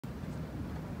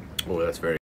Oh, that's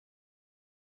very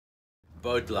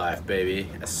boat life, baby.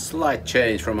 A slight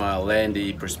change from our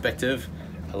landy perspective.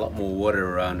 A lot more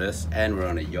water around us, and we're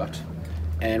on a yacht.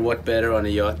 And what better on a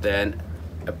yacht than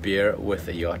a beer with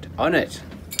a yacht on it?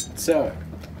 So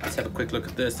let's have a quick look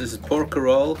at this. This is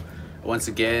Porquerolles, once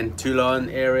again, Toulon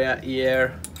area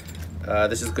here.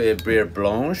 This is a beer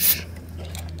Blanche.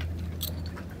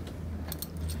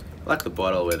 I like the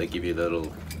bottle where they give you the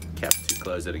little cap to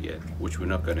close it again, which we're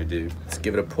not going to do. Let's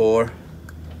give it a pour.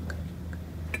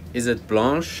 Is it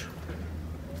Blanche?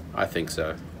 I think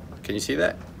so. Can you see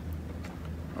that?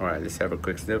 All right, let's have a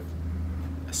quick sniff.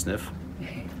 A sniff.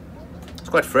 It's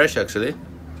quite fresh, actually.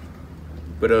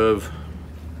 Bit of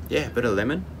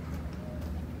lemon.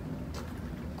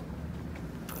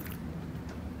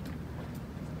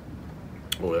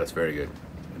 Oh, that's very good.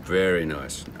 Very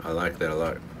nice. I like that a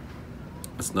lot.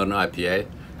 It's not an IPA.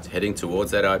 It's heading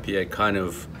towards that IPA kind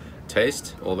of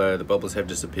taste, although the bubbles have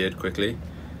disappeared quickly.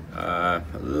 A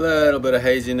little bit of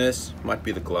haziness. Might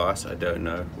be the glass, I don't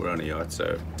know. We're on a yacht,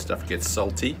 so stuff gets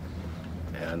salty.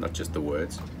 Not just the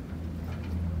words.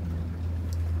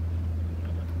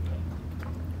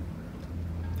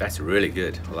 That's really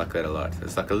good. I like that a lot.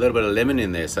 There's like a little bit of lemon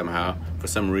in there somehow, for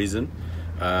some reason.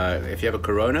 If you have a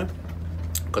Corona,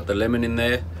 got the lemon in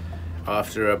there.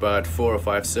 After about 4 or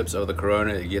 5 sips of the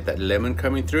Corona, you get that lemon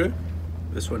coming through.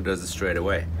 This one does it straight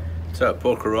away. So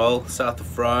Porquerolles, south of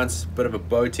France, bit of a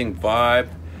boating vibe.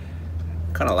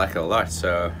 Kind of like it a lot,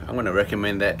 so I'm going to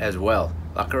recommend that as well.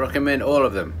 Like I recommend all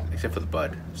of them, except for the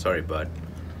Bud. Sorry, Bud.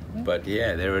 But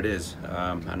yeah, there it is.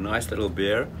 A nice little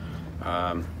beer.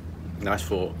 Nice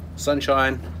for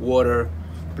sunshine, water,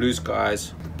 blue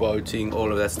skies, boating,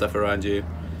 all of that stuff around you.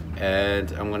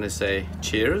 And I'm going to say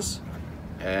cheers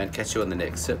and catch you on the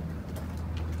next sip.